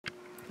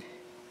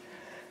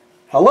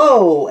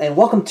Hello, and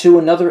welcome to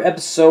another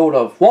episode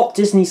of Walt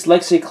Disney's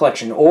Legacy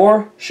Collection,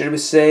 or should we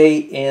say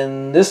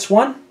in this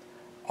one,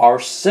 our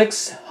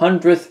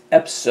 600th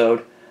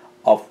episode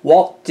of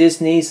Walt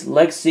Disney's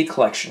Legacy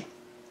Collection.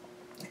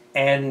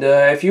 And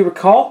if you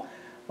recall,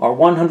 our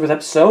 100th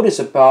episode is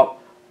about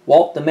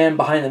Walt the Man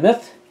Behind the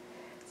Myth.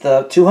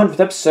 The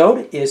 200th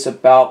episode is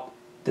about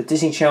the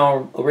Disney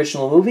Channel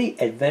original movie,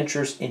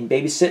 Adventures in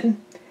Babysitting.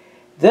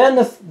 Then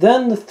the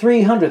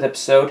 300th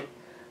episode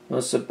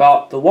was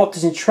about the Walt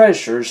Disney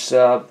Treasures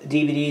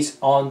DVDs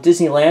on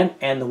Disneyland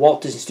and the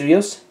Walt Disney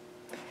Studios.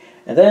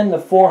 And then the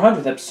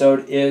 400th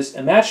episode is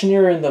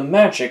Imagineering the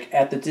Magic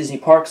at the Disney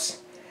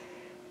Parks.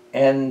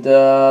 And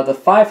the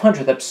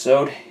 500th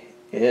episode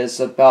is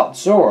about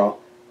Zorro.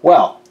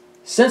 Well,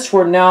 since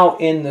we're now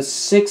in the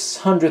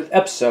 600th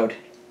episode,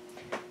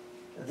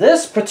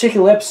 this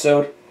particular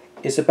episode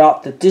is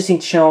about the Disney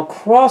Channel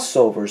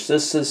crossovers.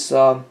 This is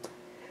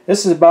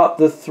about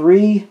the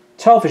 3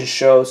 television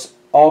shows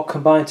all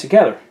combined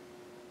together.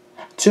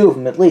 2 of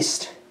them at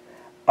least.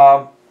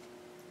 Now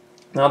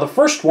the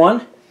first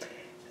one,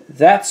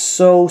 That's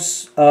So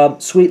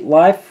Sweet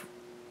Life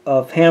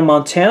of Hannah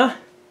Montana,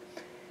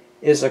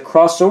 is a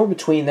crossover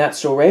between That's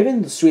So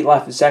Raven, The Sweet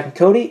Life of Zack and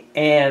Cody,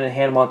 and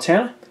Hannah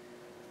Montana.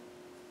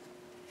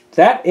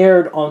 That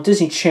aired on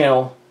Disney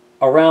Channel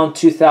around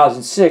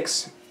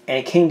 2006, and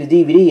it came to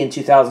DVD in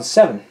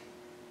 2007.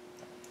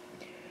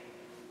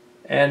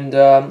 And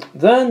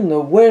then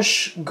The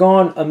Wish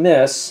Gone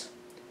Amiss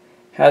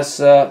has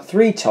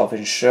 3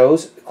 television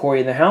shows: Cory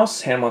in the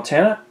House, Hannah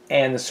Montana,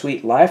 and The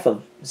Sweet Life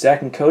of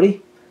Zack and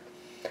Cody.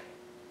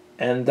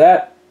 And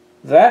that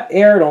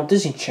aired on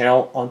Disney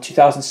Channel on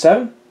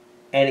 2007,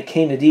 and it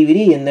came to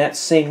DVD in that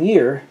same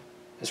year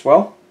as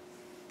well.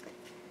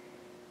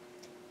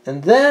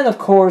 And then, of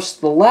course,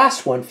 the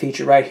last one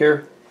featured right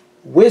here,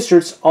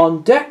 Wizards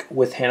on Deck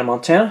with Hannah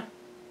Montana.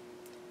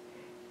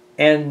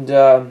 And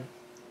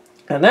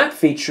that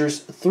features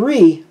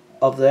 3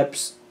 of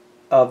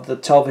the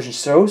television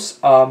shows,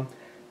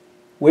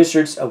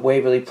 Wizards of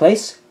Waverly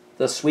Place,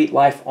 The Sweet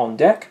Life on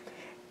Deck,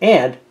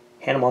 and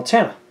Hannah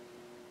Montana.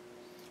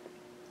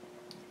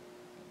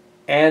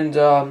 And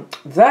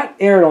that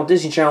aired on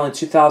Disney Channel in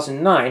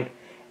 2009,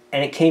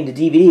 and it came to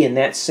DVD in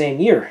that same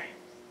year.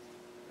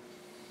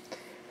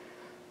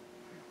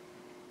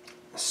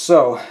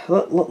 So,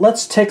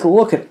 let's take a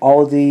look at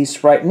all of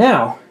these right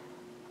now.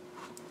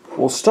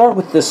 We'll start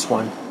with this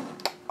one.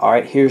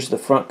 Alright, here's the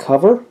front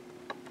cover.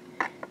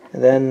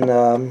 And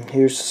then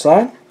here's the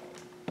side.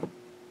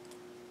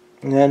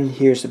 And then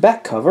here's the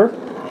back cover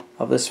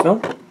of this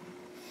film.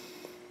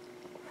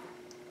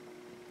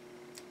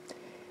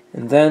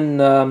 And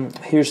then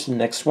here's the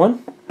next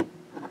one.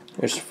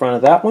 Here's the front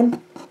of that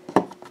one.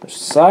 There's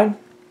the side.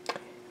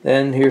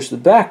 Then here's the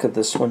back of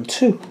this one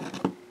too.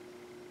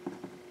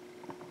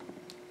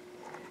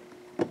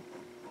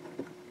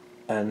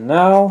 And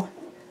now,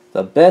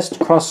 the best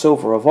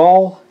crossover of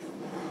all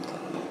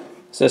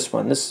is this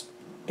one. This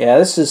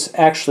is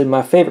actually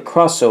my favorite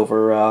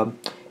crossover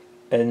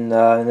in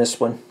this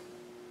one.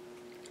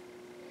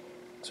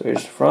 So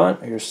here's the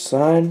front, here's the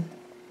side,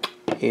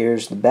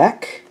 here's the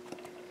back,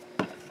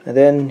 and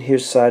then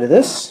here's the side of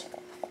this.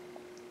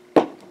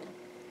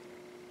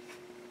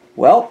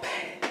 Well,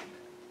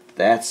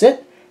 that's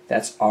it.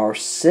 That's our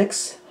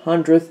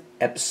 600th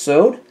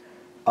episode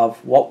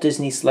of Walt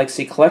Disney's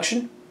Legacy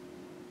Collection.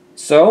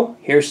 So,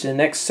 here's to the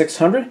next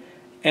 600,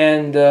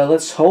 and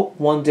let's hope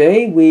one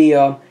day we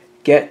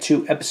get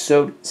to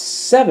episode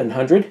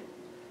 700.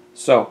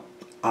 So,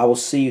 I will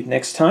see you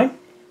next time.